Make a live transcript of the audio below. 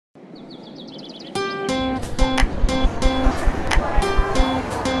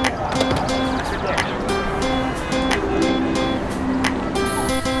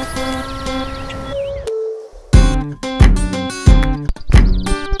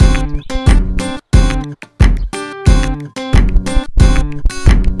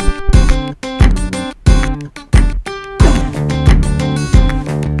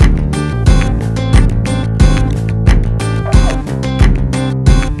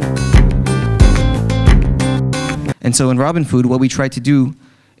And so in Robin Food, what we try to do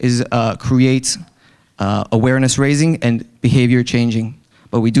is create awareness raising and behavior changing,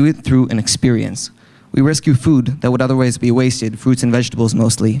 but we do it through an experience. We rescue food that would otherwise be wasted, fruits and vegetables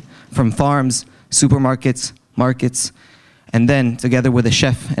mostly, from farms, supermarkets, markets, and then together with a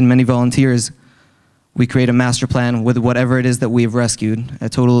chef and many volunteers, we create a master plan with whatever it is that we've rescued, a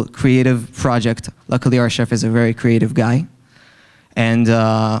total creative project. Luckily, our chef is a very creative guy. And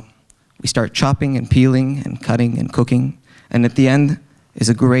we start chopping and peeling and cutting and cooking. And at the end is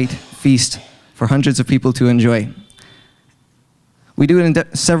a great feast for hundreds of people to enjoy. We do it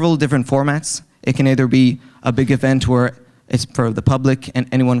in several different formats. It can either be a big event where it's for the public and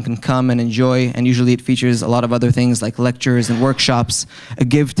anyone can come and enjoy, and usually it features a lot of other things like lectures and workshops, a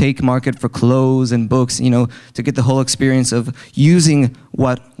give-take market for clothes and books, you know, to get the whole experience of using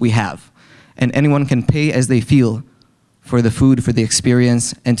what we have. And anyone can pay as they feel for the food, for the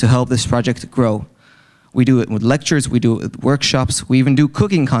experience, and to help this project grow. We do it with lectures, we do it with workshops, we even do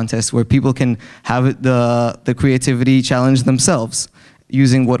cooking contests where people can have the creativity challenge themselves,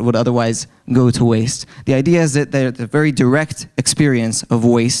 using what would otherwise go to waste. The idea is that there's a very direct experience of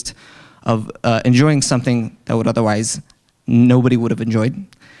waste, of enjoying something that would otherwise nobody would have enjoyed,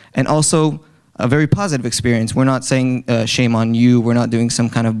 and also a very positive experience. We're not saying shame on you, we're not doing some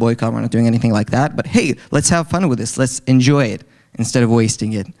kind of boycott, we're not doing anything like that, but hey, let's have fun with this, let's enjoy it instead of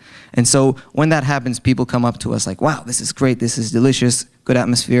wasting it. And so when that happens, people come up to us like, wow, this is great, this is delicious, good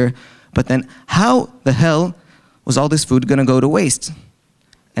atmosphere, but then how the hell was all this food gonna go to waste?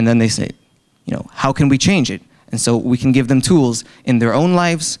 And then they say, you know, how can we change it? And so we can give them tools in their own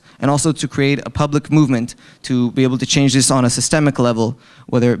lives and also to create a public movement to be able to change this on a systemic level,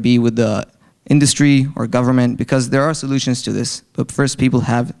 whether it be with the industry or government, because there are solutions to this, but first people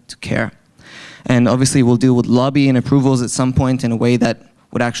have to care. And obviously we'll deal with lobby and approvals at some point in a way that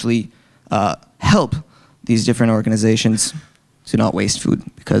would actually help these different organizations to not waste food,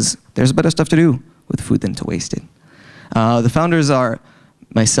 because there's better stuff to do with food than to waste it. The founders are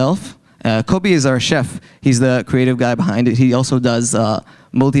myself. Kobe is our chef. He's the creative guy behind it. He also does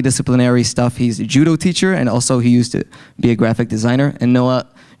multidisciplinary stuff. He's a judo teacher, and also he used to be a graphic designer. And Noah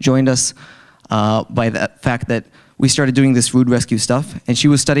joined us by that fact that we started doing this food rescue stuff, and she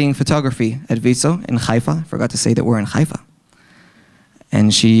was studying photography at Vitzo in Haifa. I forgot to say that we're in Haifa.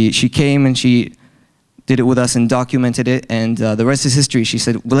 And she came and she did it with us and documented it, and the rest is history. She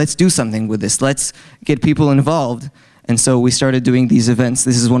said, well, let's do something with this. Let's get people involved. And so we started doing these events.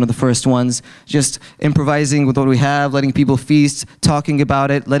 This is one of the first ones, just improvising with what we have, letting people feast, talking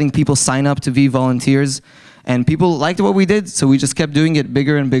about it, letting people sign up to be volunteers. And people liked what we did, so we just kept doing it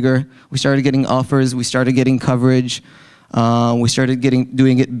bigger and bigger. We started getting offers, we started getting coverage, we started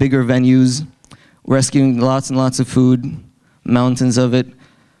doing it bigger venues, rescuing lots and lots of food, mountains of it.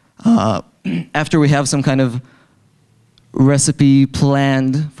 After we have some kind of recipe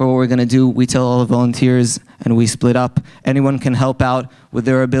planned for what we're gonna do, we tell all the volunteers and we split up. Anyone can help out with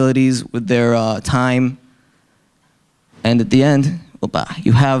their abilities, with their time. And at the end,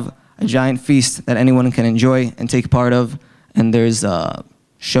 you have a giant feast that anyone can enjoy and take part of. And there's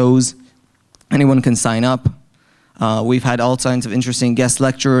shows, anyone can sign up. We've had all kinds of interesting guest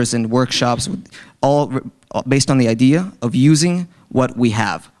lecturers and workshops, all based on the idea of using what we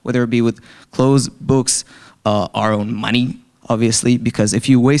have, whether it be with clothes, books, our own money, obviously, because if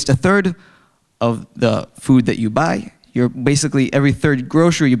you waste a third of the food that you buy, you're basically every third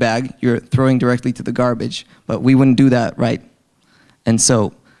grocery bag you're throwing directly to the garbage. But we wouldn't do that, right? And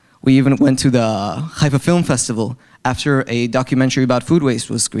so we even went to the Haifa Film Festival after a documentary about food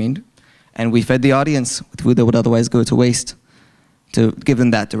waste was screened, and we fed the audience with food that would otherwise go to waste to give them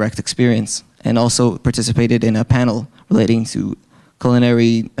that direct experience, and also participated in a panel relating to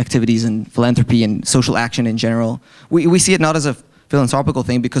culinary activities and philanthropy and social action in general. We see it not as a philanthropical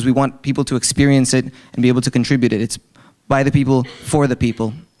thing because we want people to experience it and be able to contribute it. It's by the people, for the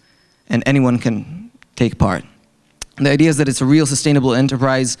people, and anyone can take part. And the idea is that it's a real sustainable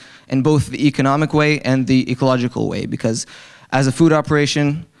enterprise in both the economic way and the ecological way, because as a food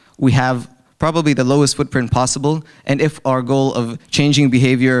operation, we have probably the lowest footprint possible, and if our goal of changing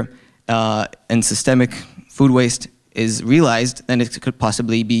behavior and systemic food waste is realized, then it could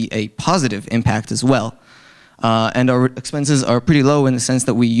possibly be a positive impact as well. And our expenses are pretty low in the sense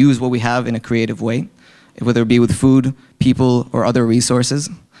that we use what we have in a creative way, whether it be with food, people, or other resources.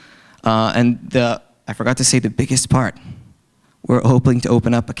 And I forgot to say the biggest part. We're hoping to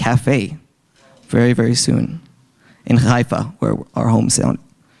open up a cafe very, very soon in Haifa, where our hometown,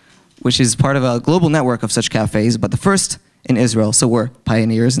 which is part of a global network of such cafes, but the first in Israel, so we're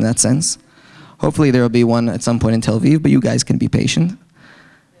pioneers in that sense. Hopefully there will be one at some point in Tel Aviv, but you guys can be patient.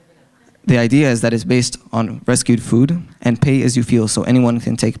 the idea is that it's based on rescued food and pay as you feel, so anyone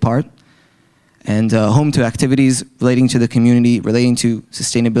can take part. And home to activities relating to the community, relating to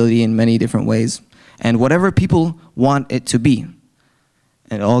sustainability in many different ways, and whatever people want it to be.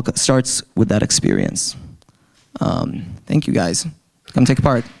 And it all starts with that experience. Thank you guys. Come take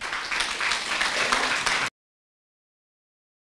part.